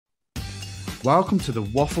Welcome to the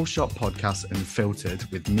Waffle Shop Podcast Unfiltered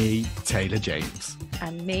with me, Taylor James.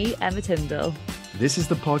 And me, Emma Tindall. This is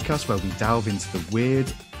the podcast where we delve into the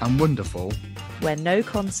weird and wonderful, where no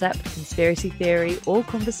concept, conspiracy theory, or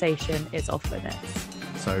conversation is off limits.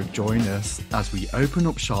 So join us as we open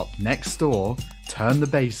up shop next door, turn the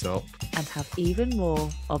bass up, and have even more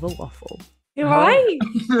of a waffle. You all right?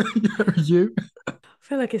 How are you? I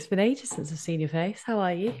feel like it's been ages since I've seen your face. How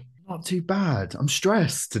are you? Not too bad. I'm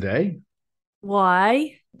stressed today.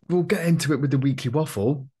 Why? We'll get into it with the weekly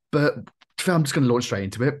waffle, but I'm just going to launch straight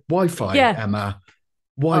into it. Wi-Fi, yeah. Emma.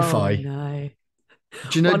 Wi-Fi. Oh, no.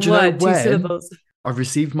 Do you know, One word, when 2 syllables. I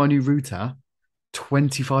received my new router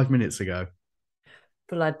 25 minutes ago?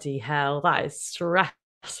 Bloody hell, that is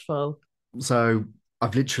stressful. So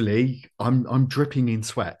I'm dripping in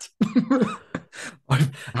sweat. I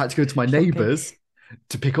had to go to my neighbours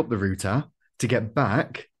to pick up the router, to get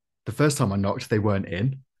back. The first time I knocked, they weren't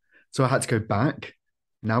in. So I had to go back.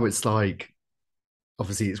 Now it's like,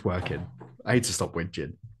 obviously it's working. I hate to stop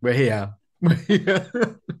whinging. We're here.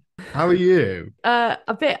 How are you? A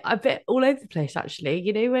bit all over the place, actually.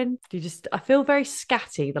 You know, when I feel very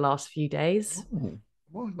scatty the last few days. Oh,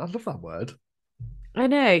 well, I love that word. I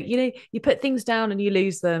know, you put things down and you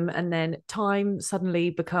lose them, and then time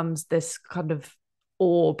suddenly becomes this kind of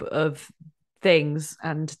orb of things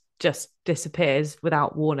and just disappears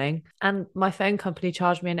without warning. And my phone company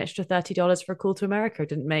charged me an extra $30 for a call to America I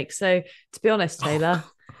didn't make. So to be honest, Taylor,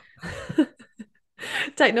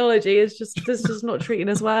 technology is just not treating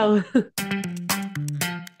us well.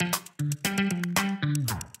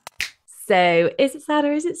 So is it sad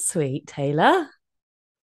or is it sweet, Taylor?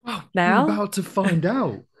 Well, now we're about to find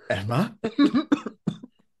out, Emma.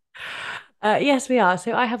 Yes, we are.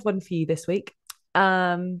 So I have one for you this week.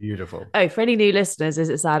 Beautiful. Oh, for any new listeners, is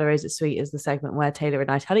it sad or is it sweet is the segment where Taylor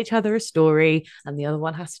and I tell each other a story and the other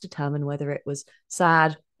one has to determine whether it was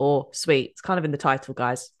sad or sweet. It's kind of in the title,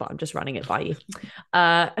 guys, but I'm just running it by you.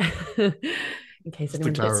 In case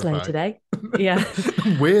anyone's a bit slow today. Yeah.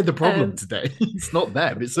 We're the problem today. It's not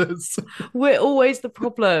them, it's us. We're always the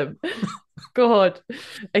problem. God.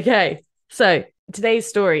 Okay. So today's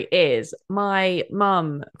story is my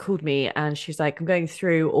mum called me and she's like, I'm going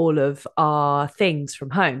through all of our things from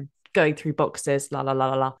home, going through boxes, la, la, la,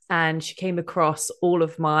 la, la. And she came across all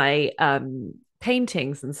of my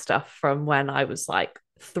paintings and stuff from when I was like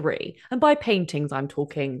 3. And by paintings, I'm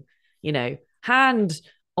talking, hand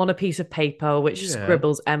on a piece of paper, which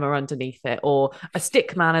scribbles Emma underneath it, or a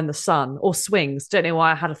stick man in the sun, or swings. Don't know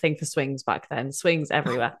why I had a thing for swings back then. Swings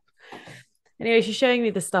everywhere. Anyway, she's showing me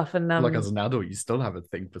the stuff, and like as an adult, you still have a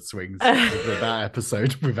thing for swings. For that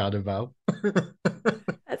episode with Annabelle.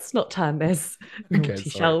 Let's not turn this naughty,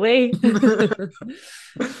 shall we?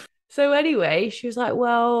 So anyway, she was like,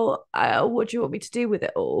 "Well, what do you want me to do with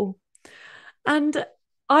it all?" And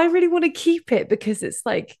I really want to keep it because it's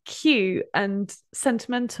like cute and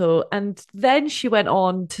sentimental. And then she went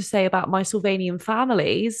on to say about my Sylvanian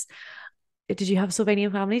families. Did you have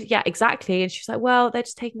Sylvanian families? Yeah, exactly. And she's like, well, they're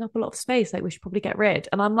just taking up a lot of space. Like, we should probably get rid.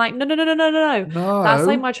 And I'm like, no. That's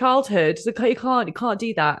like my childhood. So you can't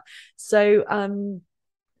do that. So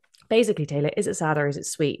basically, Taylor, is it sad or is it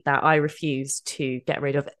sweet that I refuse to get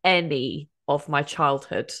rid of any of my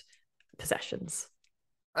childhood possessions?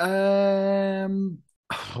 This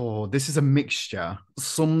is a mixture.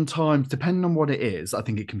 Sometimes, depending on what it is, I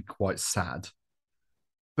think it can be quite sad.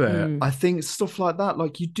 But I think stuff like that,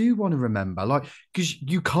 like you do want to remember, like, because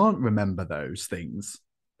you can't remember those things.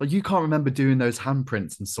 Like you can't remember doing those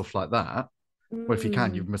handprints and stuff like that. Well, if you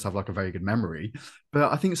can, you must have like a very good memory.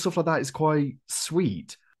 But I think stuff like that is quite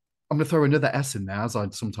sweet. I'm going to throw another S in there, as I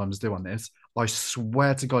sometimes do on this. I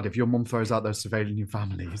swear to God, if your mum throws out those Sylvanian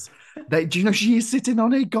families, do you know she is sitting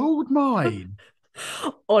on a gold mine?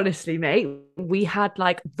 Honestly, mate, we had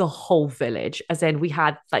like the whole village, as in we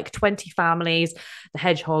had like 20 families, the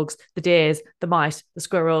hedgehogs, the deers, the mice, the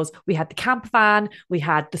squirrels. We had the camper van, we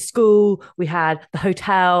had the school, we had the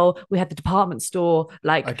hotel, we had the department store.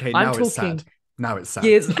 Like, okay, I'm talking. Now it's sad.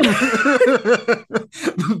 Years. The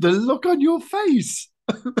look on your face.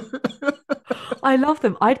 I love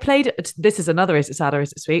them. This is another, is it sad or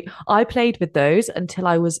is it sweet? I played with those until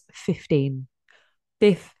I was 15.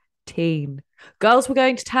 15. Girls were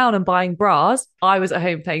going to town and buying bras. I was at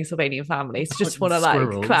home playing Sylvanian families. Just want to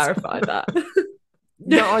like clarify that.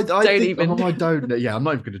 No, I don't know. Yeah, I'm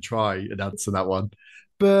not even going to try and answer that one.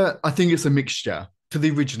 But I think it's a mixture. For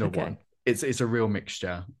the original one, it's a real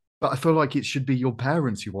mixture. But I feel like it should be your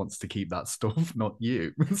parents who wants to keep that stuff, not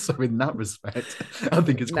you. So in that respect, I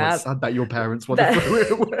think it's quite sad that your parents want to throw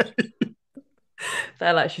it away.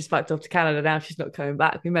 They're like, she's packed off to Canada now. She's not coming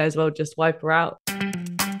back. We may as well just wipe her out.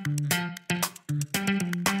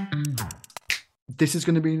 this is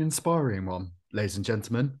going to be an inspiring one, ladies and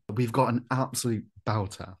gentlemen. We've got an absolute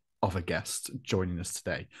belter of a guest joining us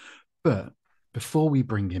today. But before we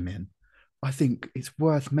bring him in, I think it's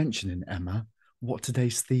worth mentioning, Emma, what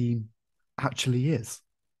today's theme actually is.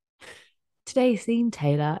 Today's theme,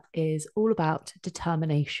 Taylor, is all about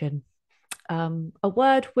determination. A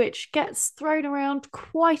word which gets thrown around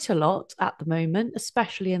quite a lot at the moment,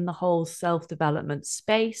 especially in the whole self-development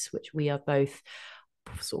space, which we are both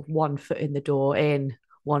sort of 1 foot in the door in,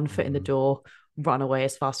 1 foot in the door, run away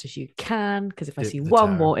as fast as you can. Because if I see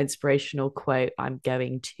one more inspirational quote, I'm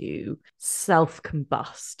going to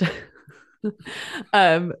self-combust.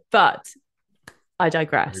 But I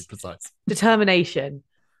digress. Very precise. Determination,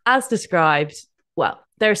 as described, well,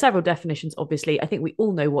 there are several definitions, obviously. I think we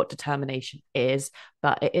all know what determination is,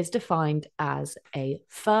 but it is defined as a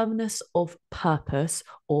firmness of purpose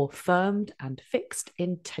or firmed and fixed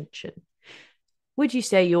intention. Would you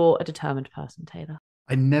say you're a determined person, Taylor?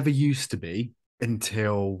 I never used to be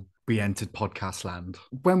until we entered podcast land.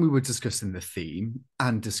 When we were discussing the theme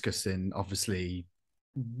and discussing, obviously,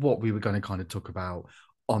 what we were going to kind of talk about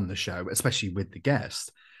on the show, especially with the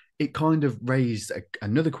guest, it kind of raised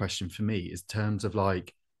another question for me in terms of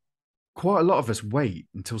like, quite a lot of us wait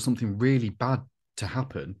until something really bad to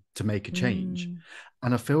happen to make a change.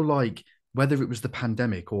 And I feel like whether it was the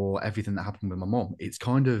pandemic or everything that happened with my mom, it's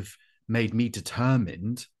kind of made me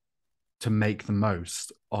determined to make the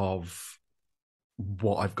most of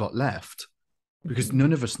what I've got left, because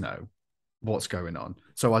none of us know what's going on.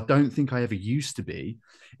 So I don't think I ever used to be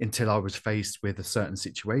until I was faced with a certain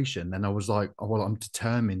situation. Then I was like, oh, well, I'm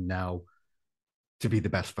determined now to be the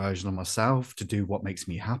best version of myself, to do what makes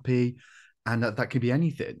me happy. And that could be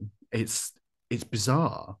anything. It's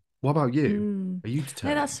bizarre. What about you? Are you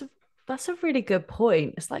determined? No, that's a really good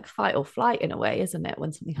point. It's like fight or flight in a way, isn't it?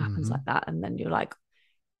 When something happens like that, and then you're like,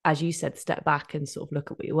 as you said, step back and sort of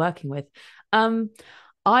look at what you're working with.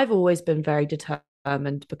 I've always been very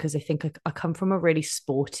determined because I think I come from a really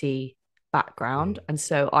sporty background, and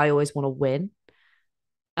so I always want to win,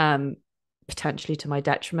 potentially to my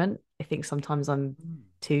detriment. I think sometimes I'm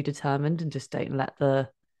too determined and just don't let I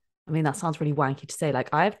mean, that sounds really wanky to say, like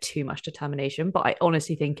I have too much determination, but I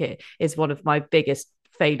honestly think it is one of my biggest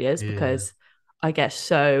failures because I get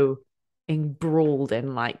so embroiled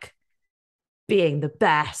in like being the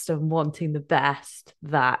best and wanting the best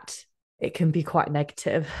that it can be quite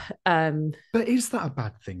negative. But is that a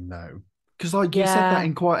bad thing though? Because like you said that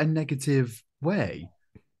in quite a negative way.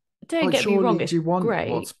 Don't get me wrong, it's do you want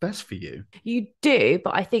great. what's best for you? You do,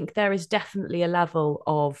 but I think there is definitely a level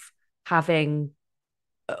of having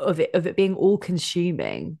of it being all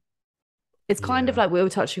consuming. It's kind of like we were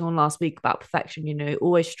touching on last week about perfection, you know,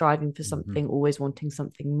 always striving for something, always wanting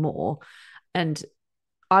something more. And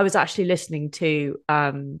I was actually listening to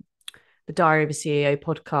the Diary of a CEO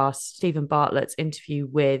podcast, Stephen Bartlett's interview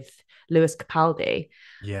with Lewis Capaldi.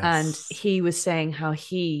 Yes. And he was saying how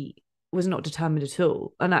he was not determined at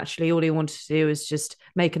all. And actually all he wanted to do was just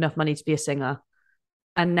make enough money to be a singer.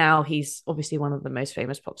 And now he's obviously one of the most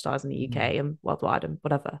famous pop stars in the UK and worldwide and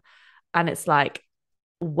whatever. And it's like,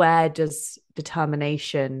 where does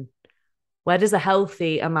a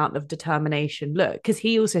healthy amount of determination look? Because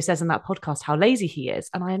he also says in that podcast how lazy he is.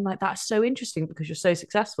 And I'm like, that's so interesting because you're so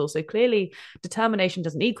successful. So clearly determination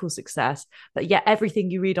doesn't equal success, but yet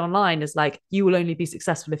everything you read online is like, you will only be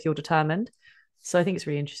successful if you're determined. So I think it's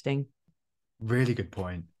really interesting. Really good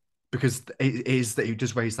point. Because it is that you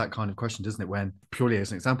just raised that kind of question, doesn't it? When purely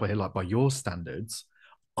as an example here, like by your standards,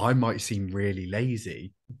 I might seem really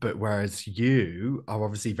lazy, but whereas you are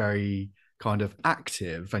obviously very kind of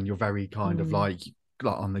active and you're very kind of like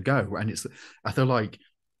on the go. And I feel like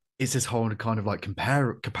it's this whole kind of like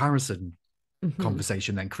comparison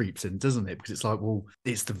conversation then creeps in, doesn't it? Because it's like, well,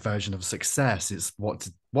 it's the version of success. It's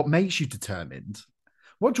what makes you determined.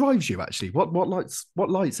 What drives you actually? What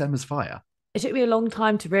lights Emma's fire? It took me a long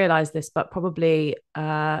time to realize this, but probably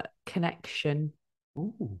connection.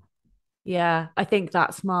 Ooh. Yeah, I think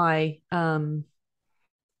that's my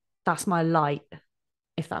light,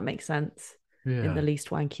 if that makes sense, in the least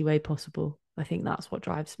wanky way possible. I think that's what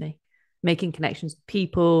drives me. Making connections with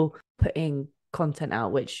people, putting content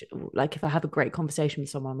out, which like if I have a great conversation with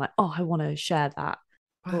someone, I'm like, oh, I want to share that.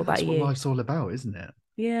 Well, that's what life's all about, isn't it?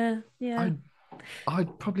 Yeah.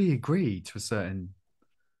 I'd probably agree to a certain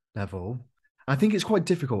level. I think it's quite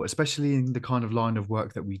difficult, especially in the kind of line of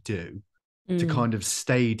work that we do, to kind of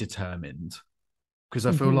stay determined. Because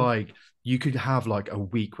I feel like you could have like a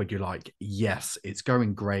week where you're like, yes, it's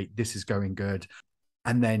going great. This is going good.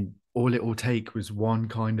 And then all it will take was one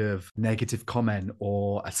kind of negative comment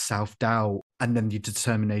or a self-doubt, and then your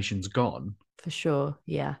determination's gone. For sure.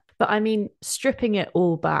 Yeah. But I mean, stripping it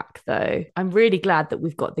all back, though, I'm really glad that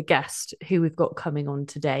we've got the guest who we've got coming on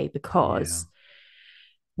today, because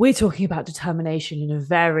we're talking about determination in a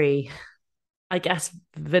very, I guess,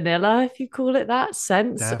 vanilla, if you call it that,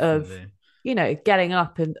 sense Definitely. of, getting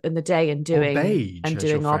up in the day and doing, or beige, and as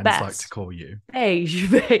doing your our friends best. like to call you.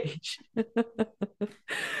 Beige.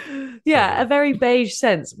 Yeah, a very beige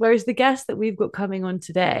sense. Whereas the guest that we've got coming on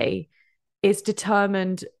today is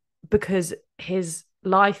determined because his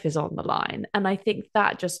life is on the line. And I think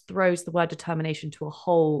that just throws the word determination to a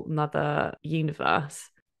whole nother universe.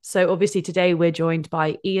 So obviously today we're joined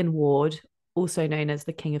by Iain Ward, also known as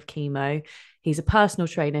the King of Chemo. He's a personal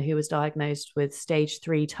trainer who was diagnosed with stage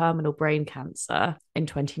 3 terminal brain cancer in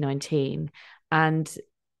 2019. And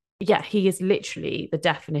yeah, he is literally the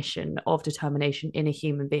definition of determination in a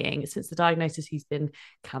human being. Since the diagnosis, he's been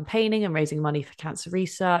campaigning and raising money for cancer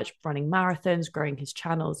research, running marathons, growing his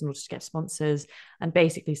channels in order to get sponsors, and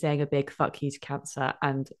basically saying a big fuck you to cancer.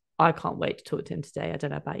 And I can't wait to talk to him today. I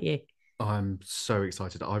don't know about you. I'm so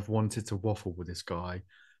excited. I've wanted to waffle with this guy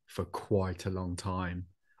for quite a long time.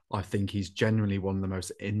 I think he's genuinely one of the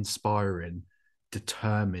most inspiring,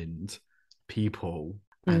 determined people.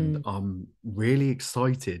 And I'm really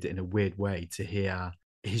excited in a weird way to hear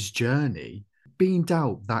his journey. Being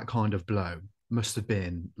dealt that kind of blow must have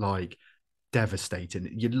been like devastating.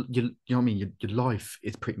 You know what I mean? Your life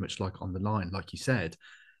is pretty much like on the line, like you said.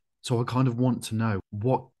 So I kind of want to know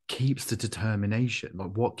what keeps the determination,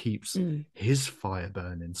 like what keeps his fire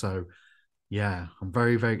burning. So yeah, I'm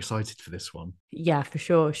very, very excited for this one. Yeah, for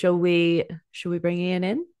sure. Shall we bring Iain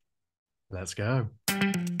in? Let's go.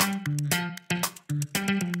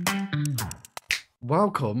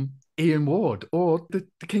 Welcome, Iain Ward, or the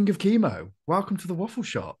King of Chemo. Welcome to the Waffle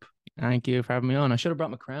Shop. Thank you for having me on. I should have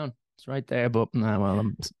brought my crown. It's right there, but no, well,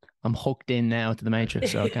 I'm hooked in now to the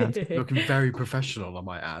Matrix, so I can't. Looking very professional, I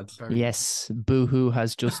might add. Yes, Boohoo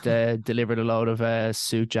has just delivered a load of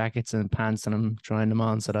suit jackets and pants, and I'm trying them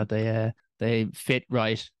on so that they fit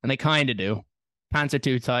right, and they kind of do. Pants are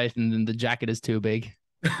too tight, and then the jacket is too big.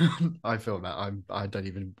 I feel that I don't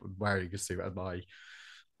even wearing a suit at my.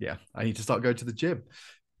 Yeah, I need to start going to the gym.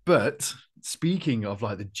 But speaking of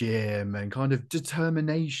like the gym and kind of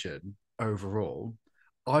determination overall,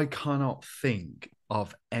 I cannot think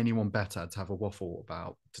of anyone better to have a waffle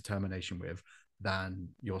about determination with than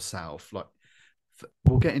yourself. Like,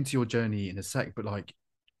 we'll get into your journey in a sec, but like,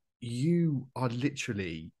 you are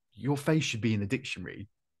literally, your face should be in the dictionary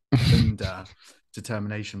under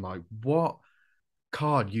determination. Like, what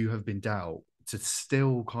card you have been dealt to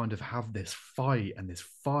still kind of have this fight and this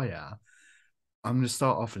fire. I'm going to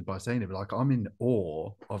start off by saying it, but like, I'm in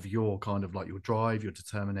awe of your kind of like your drive, your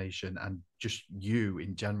determination, and just you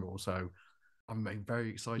in general. So I'm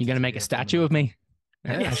very excited. You're going to make a statue of me?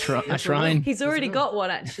 Yeah, a shrine. He's already got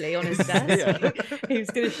one actually on his desk. He was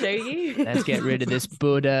going to show you. Let's get rid of this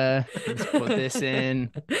Buddha. Let's put this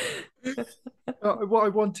in. What I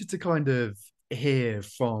wanted to kind of hear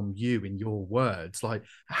from you in your words, like,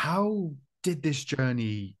 how did this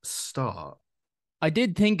journey start? I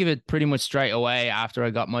did think of it pretty much straight away after I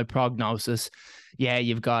got my prognosis. Yeah,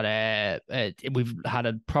 you've got we've had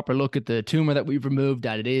a proper look at the tumor that we've removed,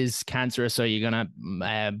 that it is cancerous, so you're gonna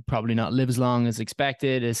probably not live as long as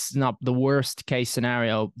expected. It's not the worst case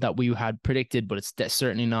scenario that we had predicted, but it's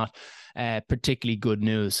certainly not particularly good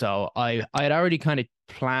news. So I had already kind of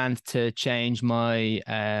planned to change my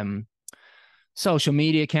social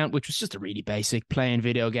media account, which was just a really basic playing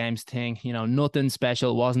video games thing, you know, nothing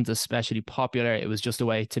special, wasn't especially popular. It was just a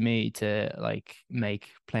way to me to like make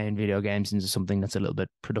playing video games into something that's a little bit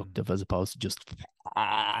productive as opposed to just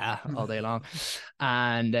all day long.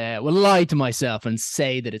 And will lie to myself and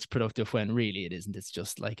say that it's productive when really it isn't. It's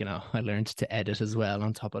just like, you know, I learned to edit as well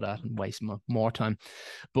on top of that and waste more time.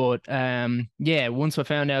 But yeah, once I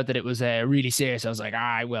found out that it was really serious, I was like,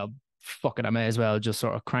 well, fuck it, I may as well just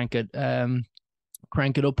sort of crank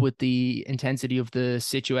it up with the intensity of the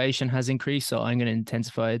situation has increased. So I'm going to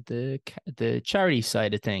intensify the charity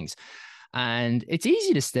side of things. And it's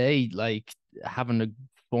easy to stay like having a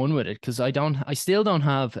fun with it because I still don't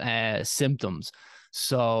have symptoms.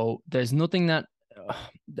 So there's nothing that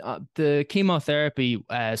the chemotherapy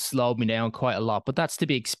slowed me down quite a lot, but that's to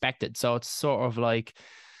be expected. So it's sort of like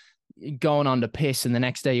going on the piss and the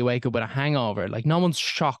next day you wake up with a hangover. Like, no one's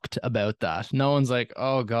shocked about that. No one's like,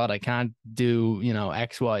 oh God, I can't do, you know,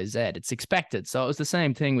 X, Y, Z. It's expected. So it was the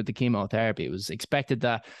same thing with the chemotherapy. It was expected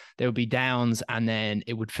that there would be downs and then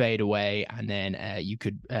it would fade away and then you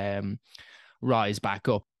could rise back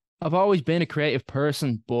up. I've always been a creative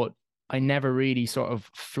person, but I never really sort of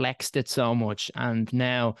flexed it so much. And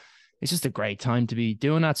now it's just a great time to be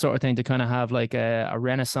doing that sort of thing, to kind of have like a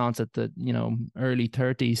renaissance at the, early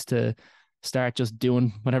 30s, to start just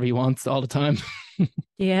doing whatever you want all the time.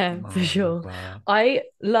 Yeah, for sure. I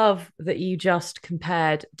love that you just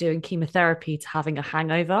compared doing chemotherapy to having a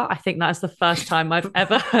hangover. I think that's the first time I've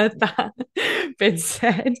ever heard that been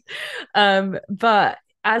said. But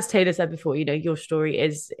as Taylor said before, your story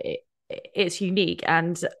it's unique.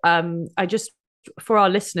 And I just, for our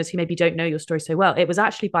listeners who maybe don't know your story so well, it was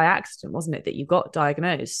actually by accident, wasn't it, that you got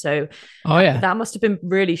diagnosed? So that must have been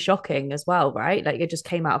really shocking as well, right? Like, it just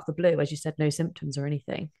came out of the blue, as you said, no symptoms or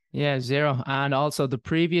anything. Yeah, zero. And also the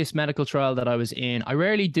previous medical trial that I was in, I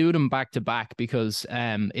rarely do them back to back, because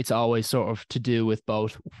it's always sort of to do with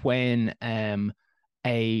both when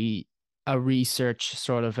a research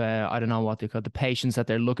sort of I don't know what they call the patients that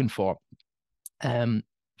they're looking for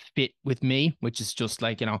fit with me, which is just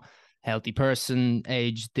like, healthy person,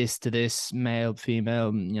 age this to this, male,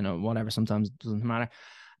 female, whatever, sometimes it doesn't matter.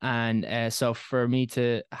 And so for me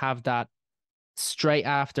to have that straight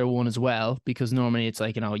after one as well, because normally it's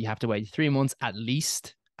like, you have to wait 3 months at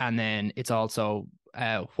least. And then it's also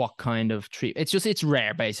what kind of treatment. It's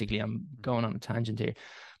rare, basically. I'm going on a tangent here.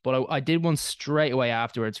 But I did one straight away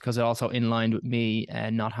afterwards, because it also in line with me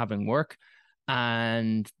not having work.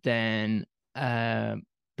 And then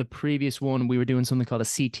the previous one, we were doing something called a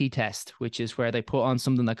CT test, which is where they put on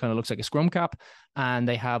something that kind of looks like a scrum cap, and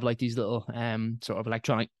they have like these little sort of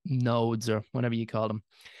electronic nodes, or whatever you call them,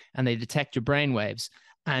 and they detect your brain waves.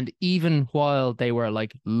 And even while they were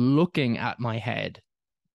like looking at my head,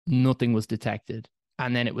 nothing was detected.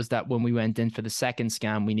 And then it was that when we went in for the second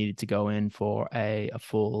scan, we needed to go in for a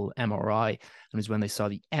full MRI. And it was when they saw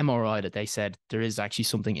the MRI that they said there is actually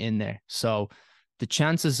something in there. So the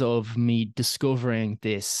chances of me discovering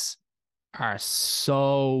this are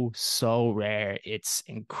so, so rare. It's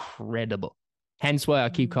incredible. Hence why I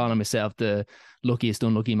keep calling myself the luckiest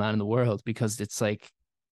unlucky man in the world, because it's like,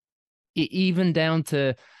 even down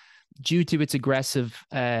to, due to its aggressive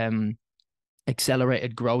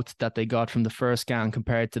accelerated growth that they got from the first scan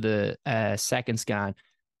compared to the second scan,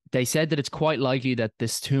 they said that it's quite likely that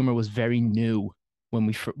this tumor was very new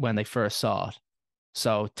when they first saw it.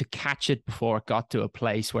 So to catch it before it got to a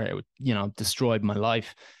place where it, destroyed my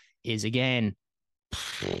life is, again,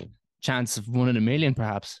 chance of 1 in a million,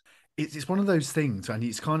 perhaps. It's one of those things, and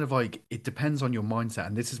it's kind of like, it depends on your mindset.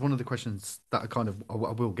 And this is one of the questions that I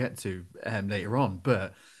will get to later on.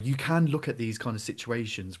 But you can look at these kind of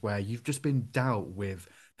situations where you've just been dealt with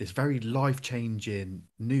this very life-changing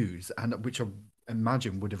news, and which I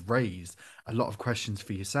imagine would have raised a lot of questions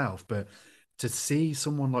for yourself. But to see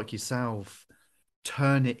someone like yourself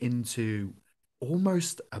turn it into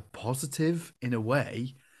almost a positive in a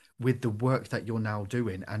way with the work that you're now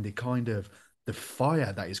doing, and the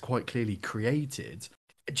fire that is quite clearly created,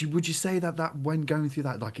 would you say that when going through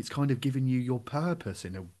that, like, it's kind of giving you your purpose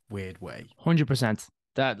in a weird way? 100%.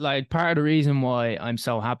 That, like, part of the reason why I'm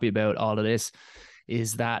so happy about all of this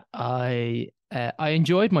is that I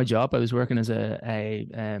enjoyed my job. I was working as a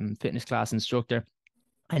fitness class instructor.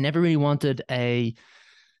 I never really wanted I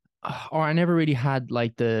never really had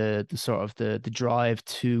like the sort of the drive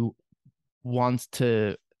to want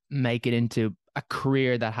to make it into a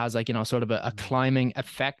career that has, like, sort of a climbing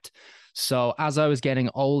effect. So as I was getting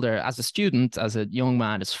older, as a student, as a young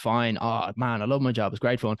man, it's fine. Oh man, I love my job. It's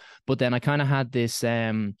great fun. But then I kind of had this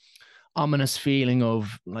ominous feeling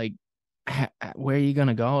of like, where are you going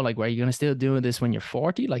to go? Like, where are you going to still doing this when you're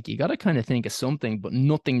 40? Like, you got to kind of think of something, but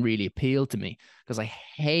nothing really appealed to me, because I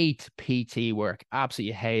hate PT work.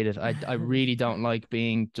 Absolutely hate it. I really don't like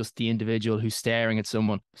being just the individual who's staring at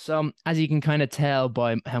someone. So as you can kind of tell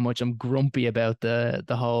by how much I'm grumpy about the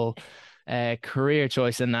whole career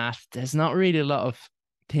choice and that, there's not really a lot of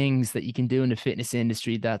things that you can do in the fitness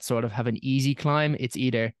industry that sort of have an easy climb. It's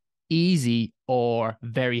either easy or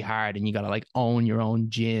very hard, and you got to like own your own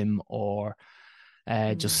gym, or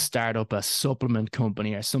just start up a supplement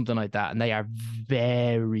company or something like that. And they are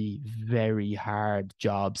very, very hard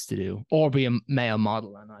jobs to do, or be a male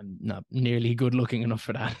model. And I'm not nearly good looking enough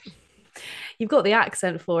for that. You've got the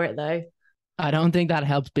accent for it, though. I don't think that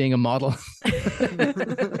helps being a model.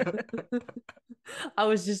 I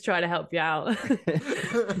was just trying to help you out.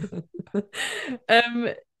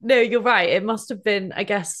 No, you're right. It must have been, I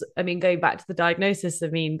guess, going back to the diagnosis,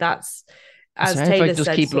 that's, as Sorry, Taylor if I just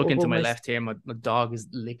said, keep looking to my left here, my dog is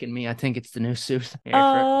licking me. I think it's the new suit.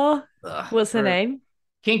 Oh, what's her name?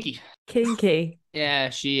 Kinky. Yeah,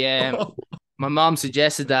 she my mom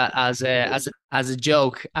suggested that as a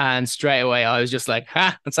joke, and straight away I was just like,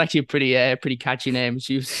 that's actually a pretty catchy name.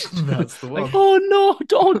 She was That's the one. like, oh no,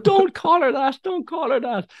 don't call her that. Don't call her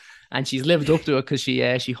that. and she's lived up to it because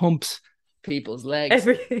she humps people's legs.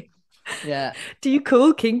 Everything. Yeah. Do you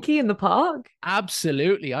call kinky in the park?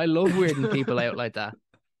 Absolutely. I love weirding people out like that.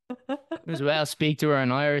 As well, speak to her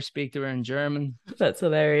in Irish, speak to her in German. That's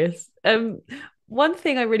hilarious. One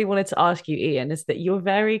thing I really wanted to ask you, Iain, is that you're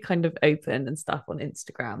very kind of open and stuff on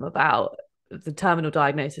Instagram about the terminal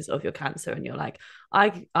diagnosis of your cancer, and you're like,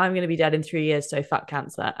 I'm going to be dead in 3 years, so fuck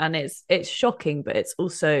cancer. And it's shocking, but it's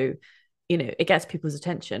also, it gets people's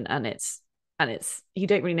attention, and it's you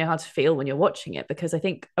don't really know how to feel when you're watching it, because I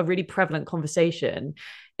think a really prevalent conversation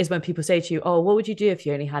is when people say to you, oh, what would you do if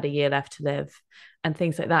you only had a year left to live, and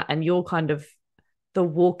things like that. And you're kind of the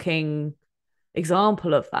walking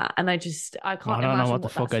example of that. And I can't don't know what the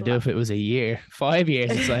fuck I'd do if it was a year. 5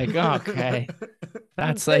 years, it's like, okay.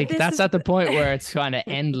 That's at the point where it's kind of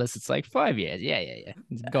endless. It's like 5 years. Yeah.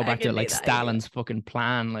 Go back to like Stalin's fucking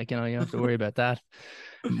plan. Like, you don't have to worry about that.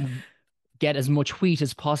 Get as much wheat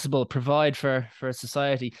as possible, provide for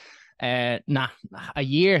society. Nah, a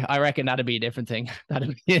year, I reckon that'd be a different thing.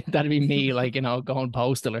 That'd be me, like, going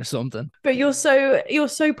postal or something. But you're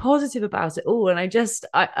so positive about it all, and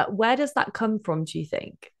I where does that come from, do you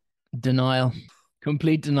think? Denial.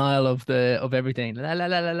 Complete denial of everything. La, la,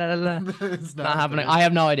 la, la, la, la. It's not happening. I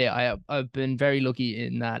have no idea. I've been very lucky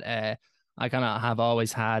in that I kind of have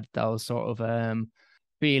always had those sort of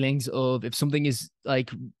feelings of, if something is like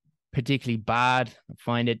particularly bad, I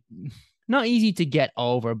find it not easy to get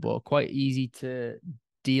over, but quite easy to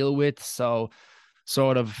deal with. So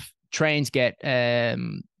sort of trains get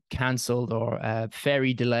cancelled, or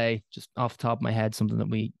ferry delay, just off the top of my head, something that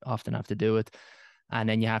we often have to do with. And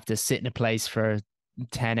then you have to sit in a place for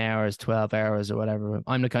 10 hours, 12 hours or whatever.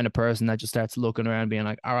 I'm the kind of person that just starts looking around being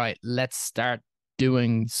like, all right, let's start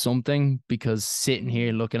doing something, because sitting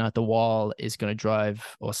here looking at the wall is going to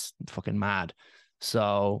drive us fucking mad.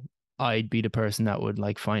 So I'd be the person that would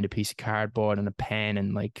like find a piece of cardboard and a pen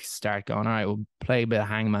and like start going, all right, we'll play a bit of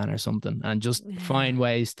hangman or something, and just find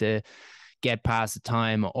ways to get past the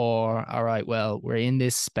time. Or, all right, well, we're in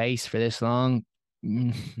this space for this long.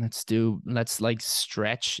 Let's like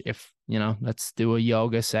stretch, let's do a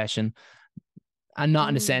yoga session. And not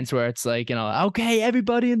in a sense where it's like, okay,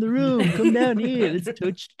 everybody in the room, come down here, let's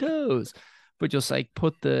touch toes. But just like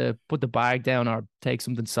put the bag down, or take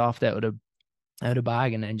something soft out of the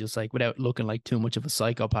bag, and then just like, without looking like too much of a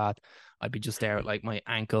psychopath, I'd be just there at like my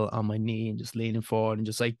ankle on my knee and just leaning forward and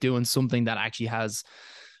just like doing something that actually has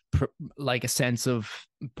like a sense of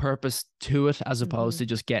purpose to it, as opposed to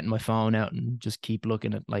just getting my phone out and just keep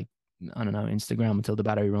looking at, like, I don't know, Instagram until the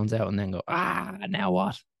battery runs out, and then go, now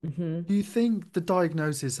what? Do you think the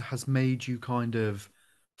diagnosis has made you kind of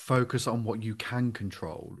focus on what you can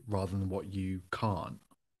control rather than what you can't?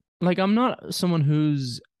 Like, I'm not someone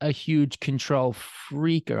who's a huge control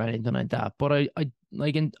freak or anything like that, but I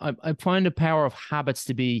find the power of habits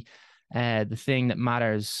to be the thing that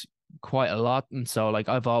matters quite a lot. And so, like,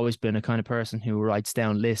 I've always been a kind of person who writes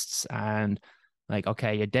down lists, and like,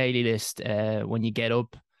 okay, your daily list, when you get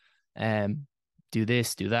up, do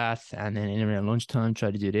this, do that, and then in around lunchtime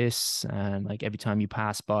try to do this, and like every time you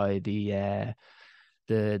pass by the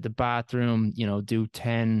bathroom, do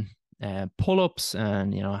 10 pull-ups,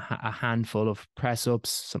 and a handful of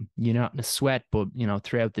press-ups. You're not in a sweat, but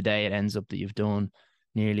throughout the day it ends up that you've done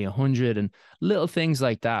nearly 100, and little things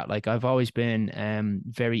like that. Like, I've always been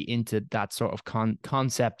very into that sort of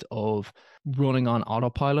concept of running on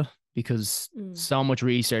autopilot, because so much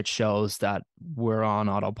research shows that we're on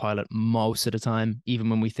autopilot most of the time, even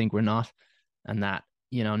when we think we're not. And that,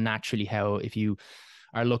 naturally, how if you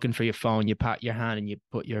are looking for your phone, you pat your hand and you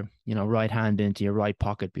put your right hand into your right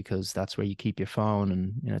pocket, because that's where you keep your phone.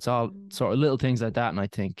 And it's all sort of little things like that. And I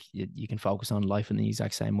think you can focus on life in the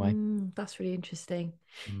exact same way. That's really interesting.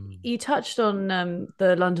 You touched on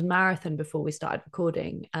the London Marathon before we started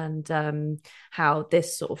recording, and how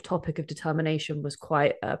this sort of topic of determination was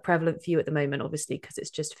quite prevalent for you at the moment, obviously, because it's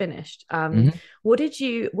just finished. What did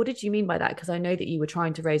you mean by that? Because I know that you were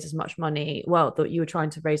trying to raise as much money. Well, that you were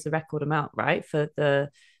trying to raise the record amount, right, for the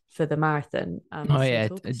marathon.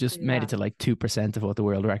 It just made it to like 2% of what the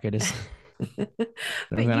world record is. But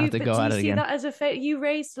I'm gonna have to go at it again. Do you see that as a you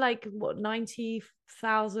raised like what,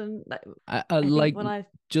 90,000?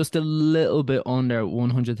 Just a little bit under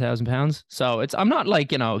 £100,000. So I'm not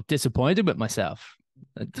like disappointed with myself.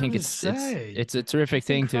 I think it's a terrific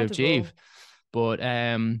thing to achieve. But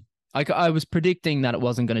I was predicting that it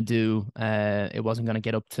wasn't going to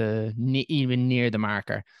get up to even near the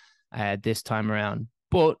marker this time around.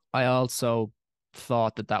 But I also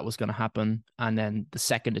thought that was going to happen, and then the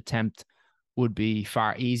second attempt would be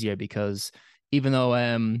far easier, because even though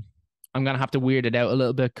I'm gonna have to weird it out a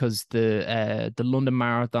little bit because the London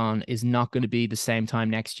Marathon is not going to be the same time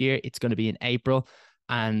next year. It's going to be in April,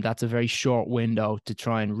 and that's a very short window to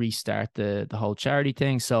try and restart the whole charity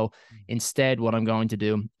thing. So instead, what I'm going to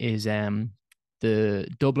do is the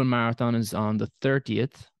Dublin Marathon is on the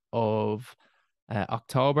 30th of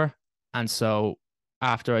October, and so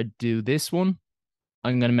after I do this one,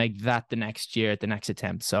 I'm going to make that the next year, the next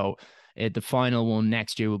attempt. So the final one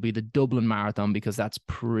next year will be the Dublin Marathon because that's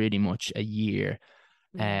pretty much a year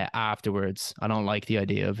afterwards. I don't like the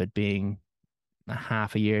idea of it being a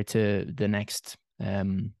half a year to the next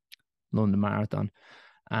London Marathon.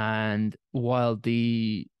 And while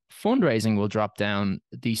the fundraising will drop down,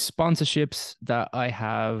 the sponsorships that I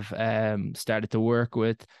have started to work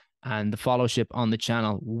with and the followership on the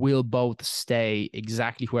channel will both stay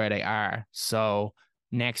exactly where they are. So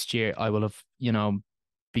next year I will have,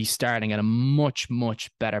 be starting at a much, much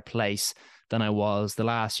better place than I was the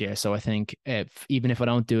last year. So I think even if I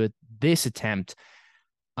don't do it this attempt,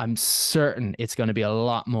 I'm certain it's going to be a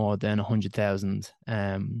lot more than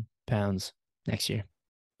 £100,000 next year.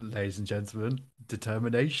 Ladies and gentlemen,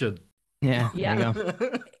 determination. Yeah. Yeah.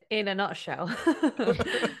 In a nutshell.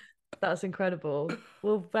 That's incredible.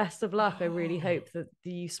 Well, best of luck. I really hope that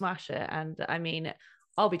you smash it. And I mean,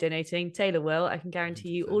 I'll be donating. Taylor will. I can guarantee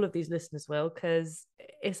you all of these listeners will, because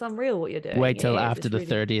it's unreal what you're doing. Wait till after the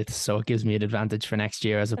 30th, so it gives me an advantage for next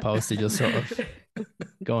year as opposed to just sort of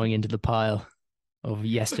going into the pile of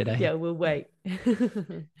yesterday. Yeah, we'll wait.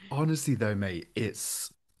 Honestly, though, mate,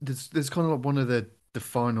 there's kind of like one of the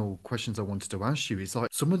final questions I wanted to ask you is like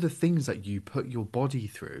some of the things that you put your body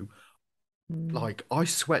through. Like, I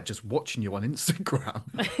sweat just watching you on Instagram.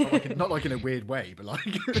 Not like in a weird way, but like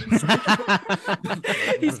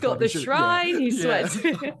he's got the shrine. He sweats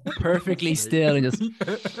perfectly still and just.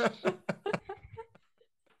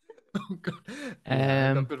 Oh God.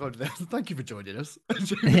 Thank you for joining us.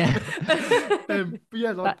 Yeah. But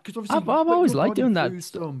yeah, like because obviously I've always liked doing that.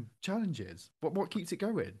 Some challenges. What keeps it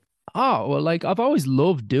going? Oh, well, like I've always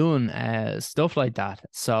loved doing stuff like that.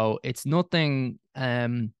 So it's nothing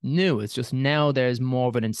new. It's just now there's more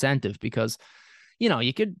of an incentive because,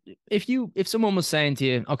 you could, if someone was saying to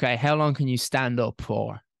you, okay, how long can you stand up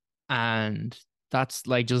for? And that's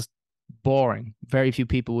like just boring. Very few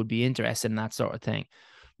people would be interested in that sort of thing.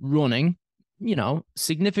 Running,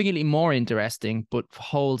 significantly more interesting, but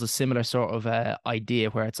holds a similar sort of idea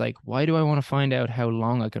where it's like, why do I want to find out how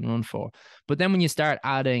long I can run for? But then when you start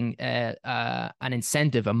adding an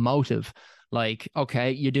incentive, a motive, like,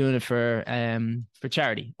 okay, you're doing it for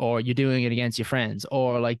charity, or you're doing it against your friends,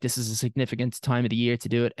 or like this is a significant time of the year to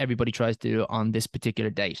do it. Everybody tries to do it on this particular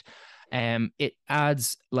date. It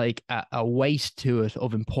adds like a weight to it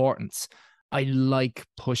of importance. I like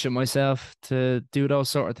pushing myself to do those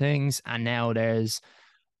sort of things. And now there's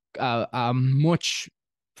a much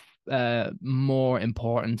more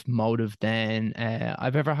important motive than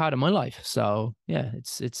I've ever had in my life. So yeah,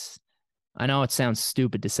 it's, I know it sounds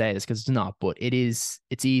stupid to say this because it's not, but it's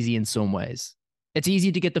easy in some ways. It's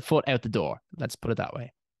easy to get the foot out the door. Let's put it that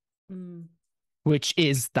way. Which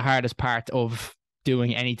is the hardest part of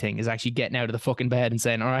doing anything, is actually getting out of the fucking bed and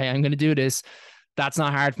saying, all right, I'm going to do this. That's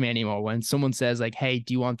not hard for me anymore. When someone says like, hey,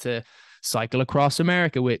 do you want to cycle across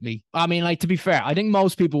America with me? I mean, like, to be fair, I think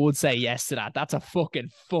most people would say yes to that. That's a fucking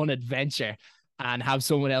fun adventure, and have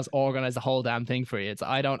someone else organize the whole damn thing for you.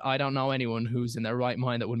 I don't know anyone who's in their right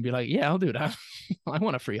mind that wouldn't be like, yeah, I'll do that. I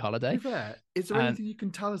want a free holiday. Is there anything you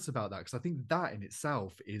can tell us about that? Because I think that in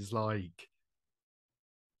itself is like,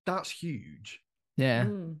 that's huge. Yeah.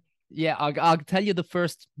 Yeah. I'll tell you the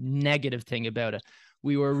first negative thing about it.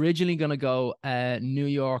 We were originally going to go New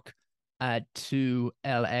York to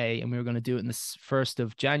LA, and we were going to do it in the 1st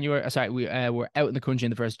of January. Sorry, we were out in the country in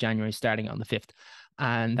the 1st of January, starting on the 5th.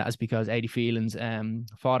 And that is because Eddie Phelan's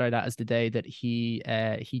father, that is the day that he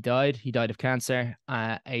died. He died of cancer.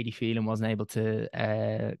 Eddie Phelan wasn't able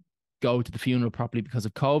to go to the funeral properly because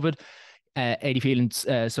of COVID. Eddie Phelan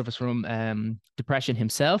suffers from depression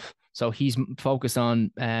himself. So he's focused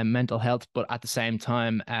on mental health, but at the same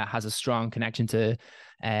time has a strong connection to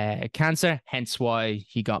cancer, hence why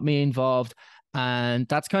he got me involved. And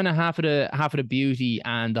that's kind of half of the beauty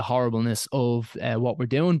and the horribleness of what we're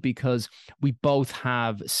doing, because we both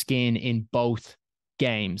have skin in both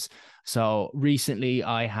games. So recently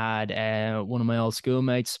I had one of my old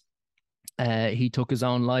schoolmates, he took his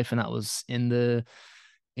own life, and that was in the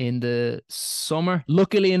summer.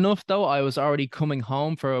 Luckily enough, though, I was already coming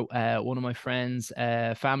home for one of my friends'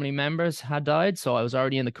 family members had died, so I was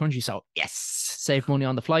already in the country. So yes, save money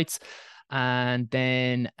on the flights. And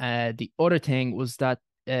then the other thing was that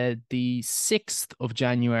the 6th of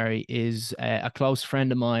January is a close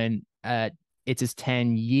friend of mine it's his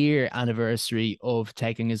 10-year anniversary of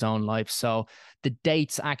taking his own life. So the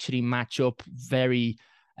dates actually match up very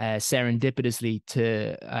serendipitously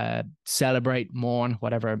to celebrate, mourn,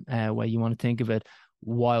 whatever way you want to think of it,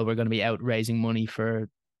 while we're going to be out raising money for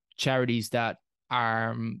charities that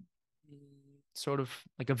are sort of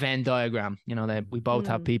like a Venn diagram. You know, that we both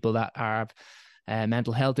have people that have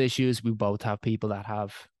mental health issues. We both have people that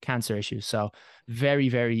have cancer issues. So very,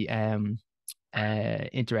 very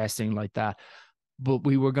interesting like that. But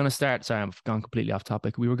we were going to start, sorry, I've gone completely off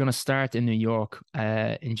topic. We were going to start in New York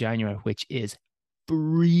in January, which is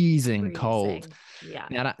freezing cold. Yeah.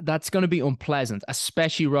 Now that's going to be unpleasant,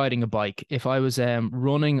 especially riding a bike. If I was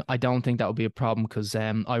running, I don't think that would be a problem because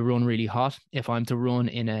I run really hot. If I'm to run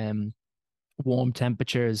in warm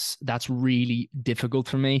temperatures, that's really difficult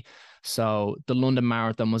for me. So the London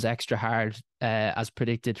Marathon was extra hard as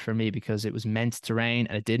predicted for me because it was meant to rain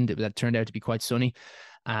and it didn't. It turned out to be quite sunny.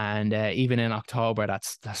 And even in October,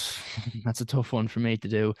 that's a tough one for me to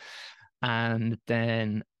do. And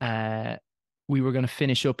then we were going to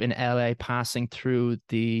finish up in LA, passing through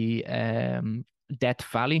the Death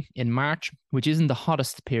Valley in March, which isn't the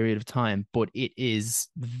hottest period of time, but it is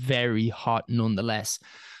very hot nonetheless.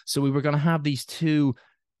 So we were going to have these two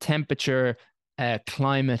temperature,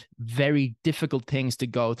 climate, very difficult things to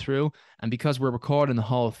go through. And because we're recording the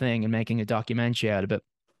whole thing and making a documentary out of it,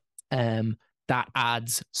 that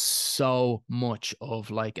adds so much of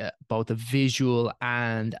like both a visual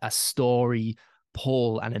and a story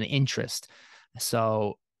pull and an interest.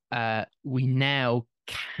 So we now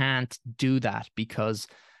can't do that because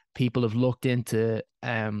people have looked into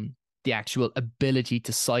the actual ability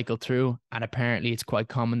to cycle through, and apparently it's quite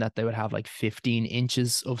common that they would have like 15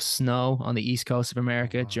 inches of snow on the east coast of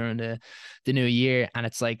America during the new year. And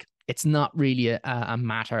it's like, it's not really a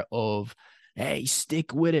matter of, hey,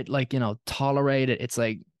 stick with it, like, you know, tolerate it. It's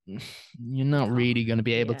like, you're not really going to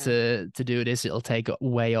be able to do this. It'll take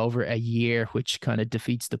way over a year, which kind of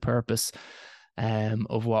defeats the purpose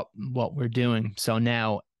of what we're doing. So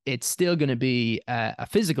now it's still going to be a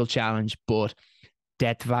physical challenge, but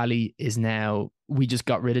Death Valley is now, we just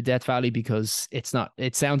got rid of Death Valley because it's not,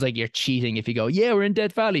 it sounds like you're cheating if you go, yeah, we're in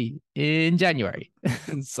Death Valley in January.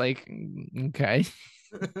 It's like, okay.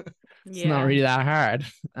 It's not really that hard.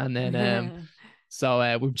 And then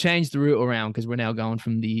so we've changed the route around because we're now going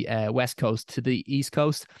from the west coast to the east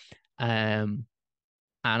coast. And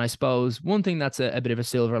I suppose one thing that's a bit of a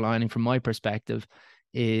silver lining from my perspective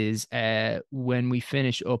is when we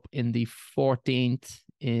finish up in the 14th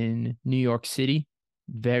in New York City,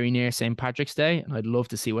 very near St. Patrick's Day. And I'd love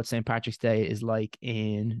to see what St. Patrick's Day is like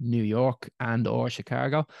in New York and or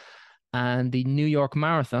Chicago. And the New York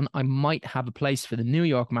Marathon, I might have a place for the New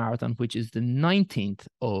York Marathon, which is the 19th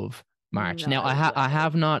of March. Now, I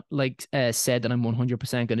have not like said that I'm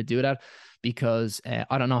 100% going to do that because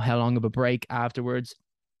I don't know how long of a break afterwards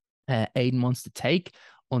Aidan wants to take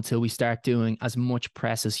until we start doing as much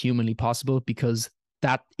press as humanly possible, because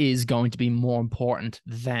that is going to be more important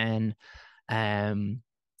than doing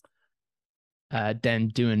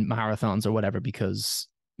marathons or whatever, because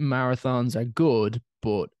marathons are good,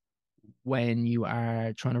 but when you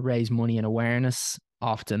are trying to raise money and awareness,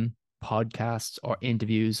 often podcasts or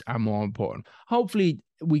interviews are more important. Hopefully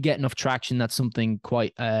we get enough traction that's something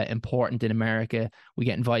quite important in America. We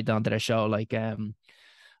get invited onto their show, like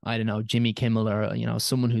I don't know, Jimmy Kimmel, or, you know,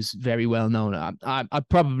 someone who's very well known. I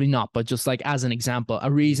probably not, but just like as an example,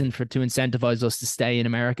 a reason to incentivize us to stay in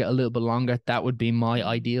America a little bit longer. That would be my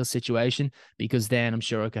ideal situation, because then I'm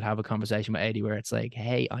sure I could have a conversation with Eddie where it's like,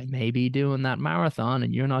 hey, I may be doing that marathon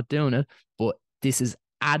and you're not doing it, but this is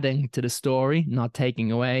adding to the story, not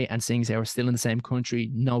taking away. And seeing as we're still in the same country,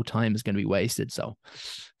 no time is going to be wasted. So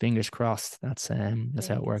fingers crossed. That's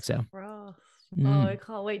how it works out. Oh, I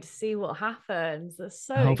can't wait to see what happens. That's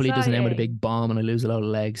so hopefully exciting. It doesn't end with a big bomb and I lose a load of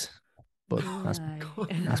legs. But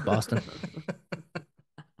that's Boston.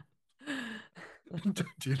 Don't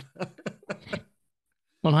do that.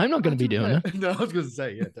 Well, I'm not going to be doing it. No, I was going to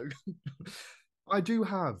say, yeah. Don't. I do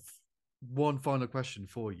have one final question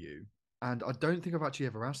for you. And I don't think I've actually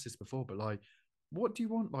ever asked this before, but like, what do you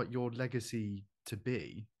want like your legacy to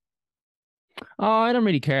be? Oh, I don't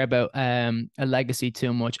really care about a legacy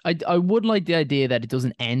too much. I would like the idea that it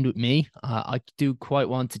doesn't end with me. I do quite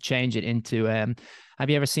want to change it into have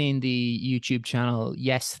you ever seen the YouTube channel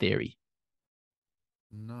Yes Theory?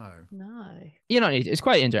 No. You know, it's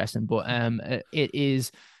quite interesting, but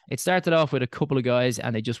it started off with a couple of guys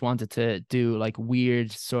and they just wanted to do like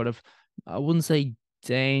weird sort of, I wouldn't say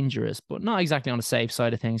dangerous, but not exactly on the safe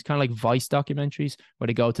side of things. Kind of like Vice documentaries where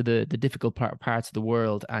they go to the difficult parts of the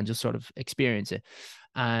world and just sort of experience it.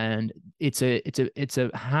 And it's a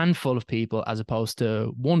handful of people as opposed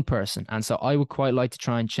to one person. And so I would quite like to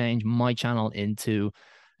try and change my channel into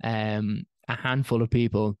a handful of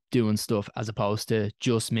people doing stuff as opposed to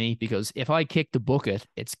just me, because if I kick the bucket,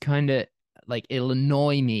 it's kind of like, it'll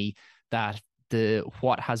annoy me that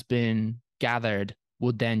what has been gathered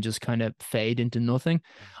would then just kind of fade into nothing.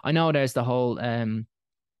 I know there's the whole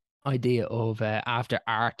idea of after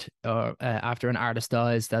art or after an artist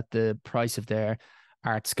dies, that the price of their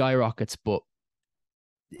art skyrockets, but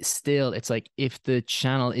still, it's like, if the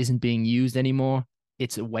channel isn't being used anymore,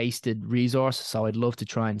 it's a wasted resource. So I'd love to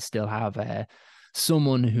try and still have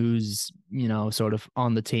someone who's, you know, sort of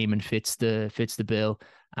on the team and fits the bill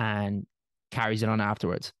and carries it on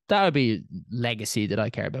afterwards. That would be legacy that I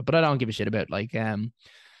care about, but I don't give a shit about like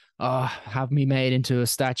have me made into a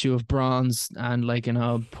statue of bronze and, like, you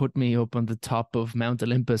know, put me up on the top of Mount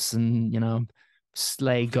Olympus and, you know,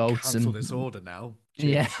 slay goats. Cancel and this order now.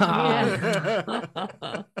 Yeah.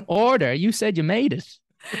 Yeah. Order, you said you made it.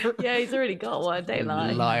 Yeah, he's already got one, don't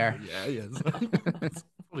lie. Liar. Yeah, yes.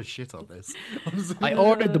 Full of shit on this. I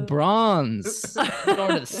ordered the bronze. I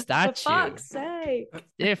ordered the statue. For fuck's sake.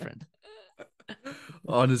 Different.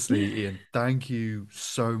 Honestly, Iain, thank you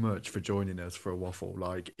so much for joining us for a waffle.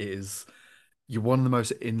 Like, you're one of the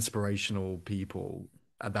most inspirational people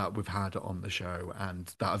that we've had on the show,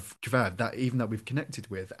 and that we've connected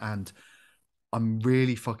with. And I'm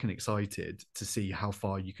really fucking excited to see how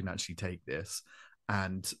far you can actually take this.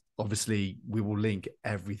 And obviously, we will link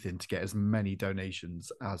everything to get as many donations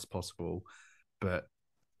as possible. But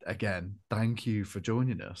again, thank you for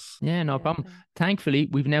joining us. Yeah, no problem. Thankfully,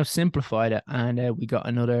 we've now simplified it, and we got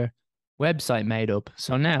another website made up.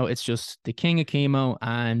 So now it's just the King of Chemo,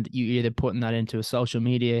 and you either putting that into a social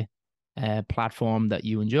media platform that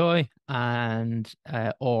you enjoy, and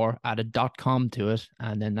or add a .com to it,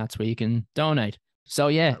 and then that's where you can donate. So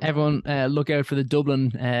yeah, everyone look out for the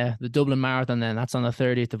Dublin Marathon. Then that's on the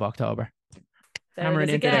 30th of October. Hammering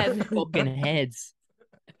into their fucking heads.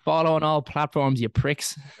 Follow on all platforms, you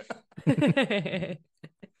pricks. I've been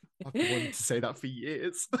wanting to say that for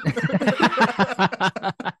years.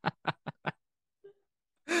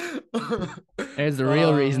 There's the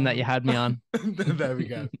real reason that you had me on. There we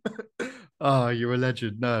go. Oh, you're a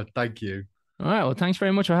legend. No, thank you. All right, well, thanks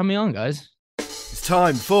very much for having me on, guys. It's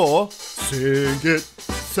time for Sing It,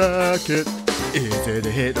 Sack It. Is it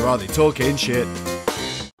a hit or are they talking shit?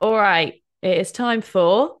 All right, it is time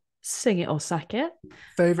for Sing It or Sack It.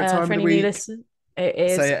 Favourite time of the week. It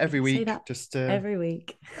is. Say it every week. Every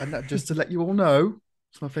week. And just to let you all know,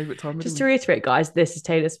 it's my favourite time of the week. Just to reiterate, guys, this is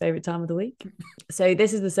Taylor's favourite time of the week. So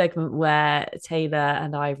this is the segment where Taylor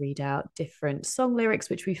and I read out different song lyrics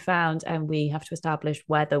which we found, and we have to establish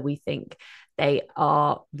whether we think they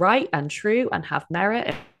are right and true and have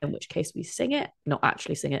merit, in which case we sing it, not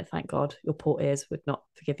actually sing it, thank God, your poor ears would not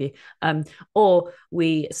forgive you, or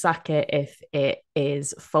we sack it if it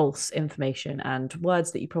is false information and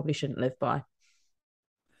words that you probably shouldn't live by.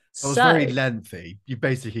 It was very lengthy. You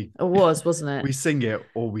basically... It was, wasn't it? We sing it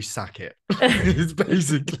or we sack it. It's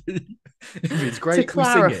basically... If it's great, to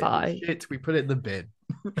clarify, we sing it. Shit, we put it in the bin.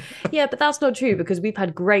 Yeah, but that's not true, because we've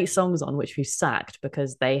had great songs on which we've sacked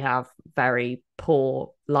because they have very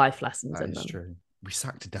poor life lessons in them. That's true. We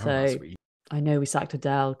sacked Adele last week. I know we sacked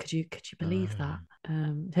Adele. Could you believe that?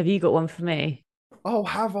 Have you got one for me? Oh,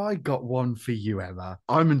 have I got one for you, Emma?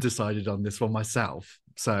 I'm undecided on this one myself.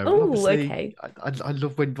 So okay. I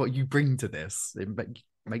love what you bring to this. It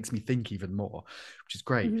makes me think even more, which is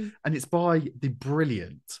great. Mm-hmm. And it's by the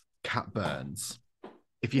brilliant Cat Burns.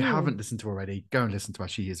 If you haven't listened to her already, go and listen to her.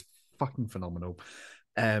 She is fucking phenomenal.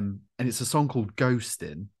 And it's a song called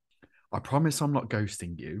Ghosting. I promise I'm not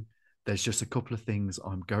ghosting you. There's just a couple of things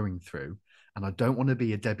I'm going through, and I don't want to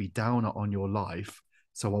be a Debbie Downer on your life.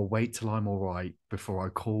 So I'll wait till I'm all right before I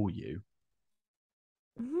call you.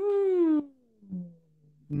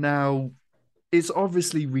 Now, it's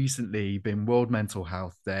obviously recently been World Mental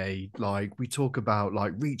Health Day. Like, we talk about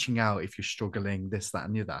like reaching out if you're struggling, this, that,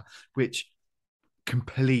 and the other, which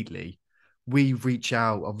completely, we reach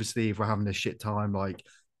out, obviously, if we're having a shit time, like,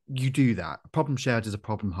 you do that. Problem shared is a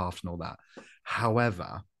problem halved and all that.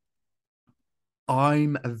 However,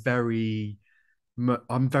 I'm very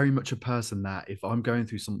much a person that if I'm going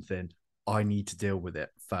through something, I need to deal with it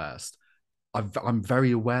first. I'm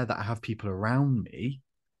very aware that I have people around me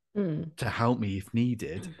to help me if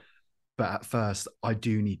needed. But at first, I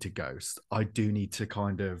do need to ghost. I do need to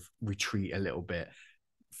kind of retreat a little bit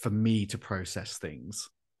for me to process things.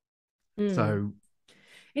 So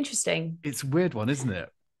Interesting. It's a weird one, isn't it?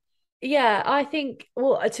 Yeah, I think,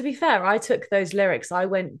 well, to be fair, I took those lyrics, I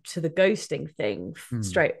went to the ghosting thing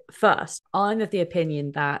straight first. I'm of the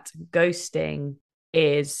opinion that ghosting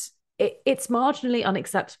is, it's marginally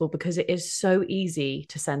unacceptable because it is so easy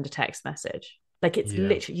to send a text message. Like it's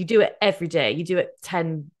literally, you do it every day, you do it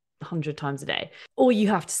 10, 100 times a day. All you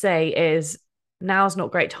have to say is, now's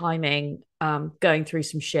not great timing, going through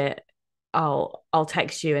some shit. I'll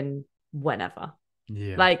text you and whenever.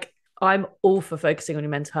 Yeah. Like, I'm all for focusing on your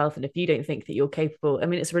mental health. And if you don't think that you're capable, I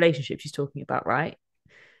mean, it's a relationship she's talking about, right?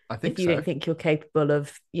 I think if you don't think you're capable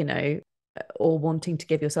of, or wanting to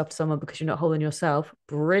give yourself to someone because you're not whole in yourself,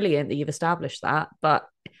 brilliant that you've established that. But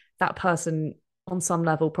that person on some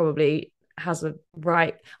level probably has a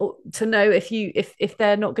right to know if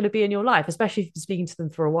they're not going to be in your life, especially if you're speaking to them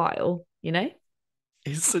for a while,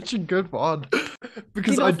 It's such a good one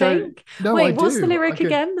because I don't. No, wait, I what's do. the lyric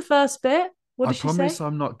again? The first bit. What I does she say? promise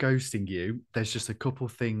I'm not ghosting you. There's just a couple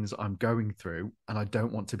things I'm going through, and I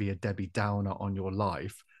don't want to be a Debbie Downer on your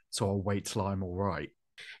life, so I'll wait till I'm all right.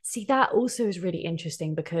 See, that also is really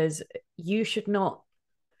interesting because you should not.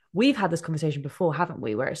 We've had this conversation before, haven't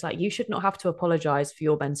we? Where it's like, you should not have to apologize for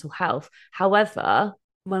your mental health. However,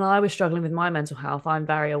 when I was struggling with my mental health, I'm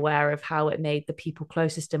very aware of how it made the people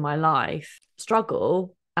closest in my life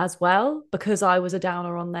struggle as well because I was a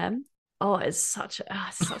downer on them. Oh, it's such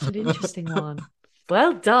an interesting one.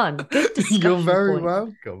 Well done. Good discussion. You're very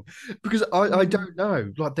welcome. Because I don't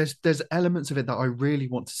know. Like there's elements of it that I really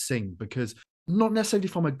want to sing because not necessarily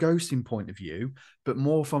from a ghosting point of view, but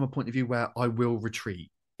more from a point of view where I will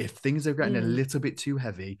retreat. If things are getting a little bit too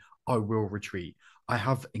heavy, I will retreat. I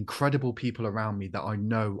have incredible people around me that I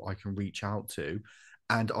know I can reach out to.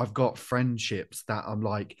 And I've got friendships that I'm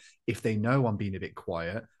like, if they know I'm being a bit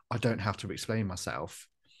quiet, I don't have to explain myself.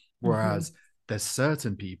 Whereas there's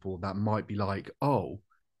certain people that might be like, oh,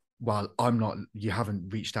 well, you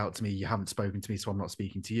haven't reached out to me, you haven't spoken to me, so I'm not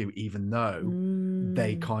speaking to you, even though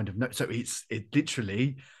they kind of know. So it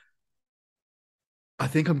literally, I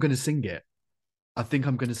think I'm going to sing it.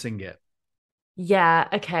 Yeah,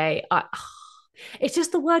 okay. It's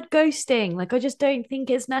just the word ghosting. Like, I just don't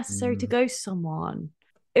think it's necessary to ghost someone.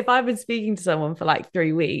 If I've been speaking to someone for like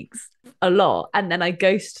 3 weeks, a lot, and then I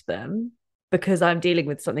ghost them because I'm dealing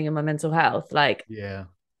with something in my mental health, like,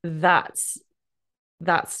 that's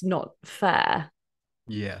not fair.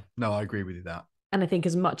 Yeah, no, I agree with you that. And I think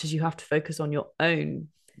as much as you have to focus on your own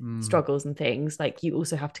struggles and things, like, you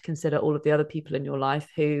also have to consider all of the other people in your life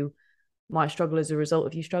who might struggle as a result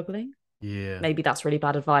of you struggling. Yeah. Maybe that's really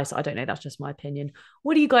bad advice. I don't know. That's just my opinion.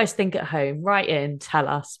 What do you guys think at home? Write in, tell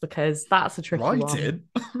us, because that's a tricky one. Write in?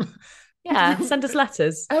 Yeah, send us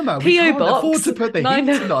letters. Emma, we can't afford to put the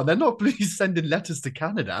heating on. They're not please sending letters to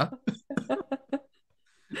Canada.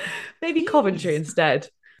 Maybe Coventry instead.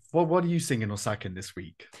 What are you singing or sacking this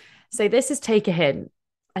week? So this is Take a Hint.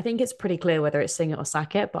 I think it's pretty clear whether it's Sing It or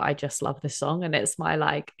Sack It, but I just love this song and it's my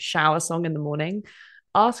like shower song in the morning.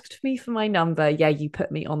 Asked me for my number. Yeah, you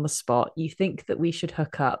put me on the spot. You think that we should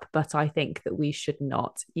hook up, but I think that we should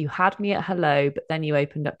not. You had me at hello, but then you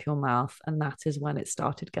opened up your mouth, and that is when it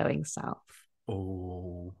started going south.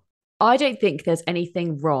 Oh. I don't think there's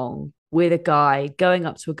anything wrong with a guy going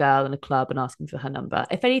up to a girl in a club and asking for her number.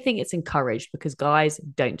 If anything, it's encouraged because guys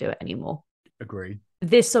don't do it anymore. Agree.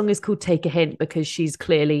 This song is called Take a Hint because she's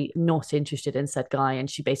clearly not interested in said guy, and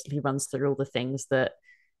she basically runs through all the things that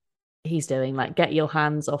he's doing, like, get your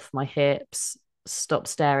hands off my hips, stop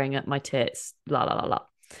staring at my tits, la la la la.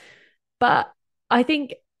 But I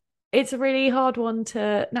think it's a really hard one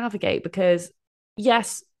to navigate because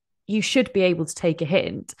yes, you should be able to take a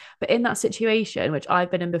hint, but in that situation, which I've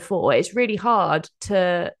been in before, it's really hard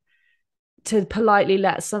to politely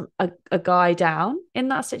let a guy down in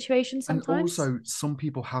that situation sometimes. And also, some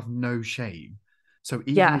people have no shame, so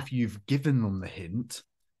even if you've given them the hint,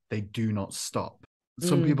 they do not stop.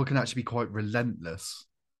 Some people can actually be quite relentless.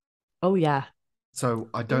 Oh, yeah. So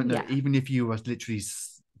I don't know, even if you were literally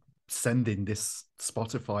sending this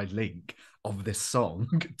Spotify link of this song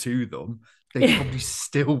to them, they probably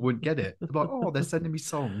still wouldn't get it. They're like, oh, they're sending me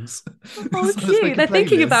songs. Oh, cute. They're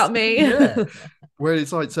thinking about me. Yeah. Where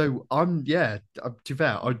it's like, so to be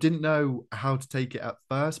fair, I didn't know how to take it at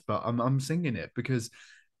first, but I'm singing it because,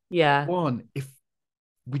 one, if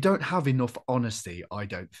we don't have enough honesty, I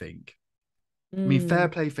don't think. I mean, fair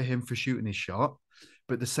play for him for shooting his shot,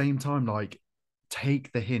 but at the same time, like, take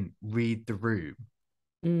the hint, read the room.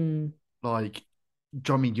 Like, do you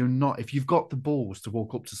know what I mean? You're not, if you've got the balls to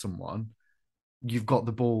walk up to someone, you've got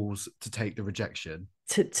the balls to take the rejection.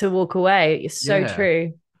 To walk away. It's so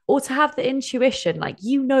true. or to have the intuition, like,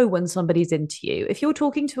 you know, when somebody's into you. If you're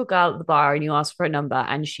talking to a girl at the bar and you ask for a number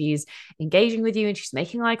and she's engaging with you and she's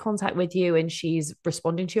making eye contact with you and she's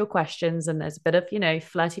responding to your questions and there's a bit of, you know,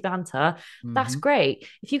 flirty banter, that's great.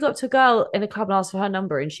 If you go up to a girl in a club and ask for her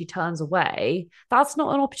number and she turns away, that's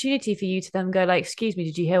not an opportunity for you to then go like, excuse me,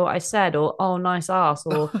 did you hear what I said? Or, oh, nice ass.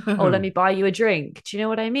 Or, oh, let me buy you a drink. Do you know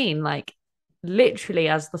what I mean? Like, literally,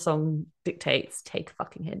 as the song dictates, take a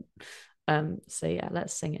fucking hint. So yeah,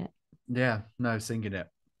 let's sing it. Yeah, no, singing it.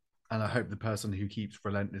 And I hope the person who keeps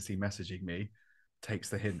relentlessly messaging me takes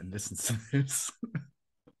the hint and listens to this.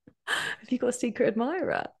 Have you got a secret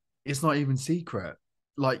admirer? It's not even secret.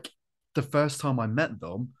 Like, the first time I met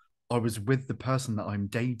them, I was with the person that I'm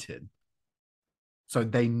dating. So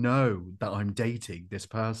they know that I'm dating this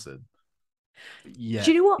person. Yeah,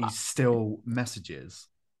 do you know what? He still messages.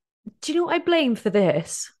 Do you know what I blame for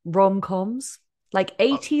this? Rom-coms. Like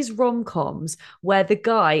 80s rom-coms where the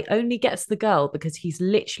guy only gets the girl because he's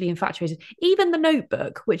literally infatuated. Even The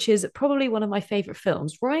Notebook, which is probably one of my favorite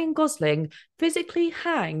films, Ryan Gosling physically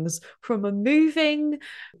hangs from a moving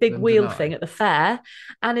big wheel thing at the fair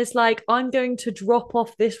and is like, I'm going to drop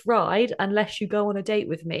off this ride unless you go on a date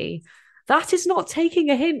with me. That is not taking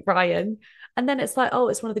a hint, Ryan. And then it's like, oh,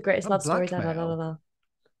 it's one of the greatest love stories ever.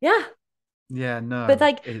 Yeah. Yeah, no. But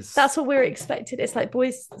like, that's what we're expected. It's like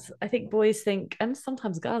boys, I think boys think, and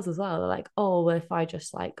sometimes girls as well, they're like, oh, well, if I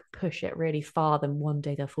just like push it really far, then one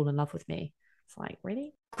day they'll fall in love with me. It's like,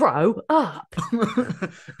 really? Grow up.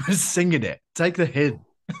 Singing it. Take the hint.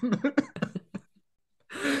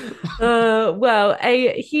 Well,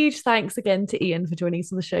 a huge thanks again to Iain for joining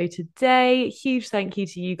us on the show today. Huge thank you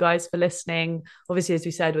to you guys for listening. Obviously, as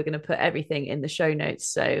we said, we're going to put everything in the show notes,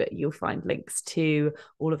 so you'll find links to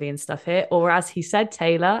all of Iain's stuff here. Or as he said,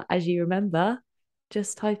 Taylor, as you remember,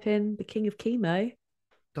 just type in the King of Chemo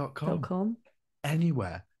 .com.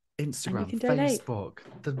 Anywhere. Instagram, Facebook,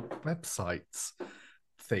 the websites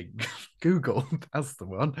thing. Google, that's the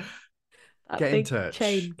one. Get in touch.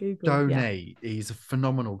 Chain, Google, donate. Yeah. He's a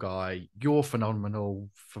phenomenal guy. You're phenomenal.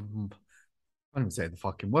 I don't even say the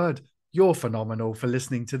fucking word. You're phenomenal for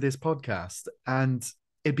listening to this podcast. And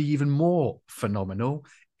it'd be even more phenomenal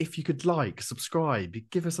if you could like, subscribe,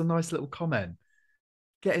 give us a nice little comment.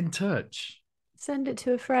 Get in touch. Send it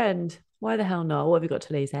to a friend. Why the hell not? What have you got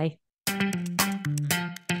to lose, eh?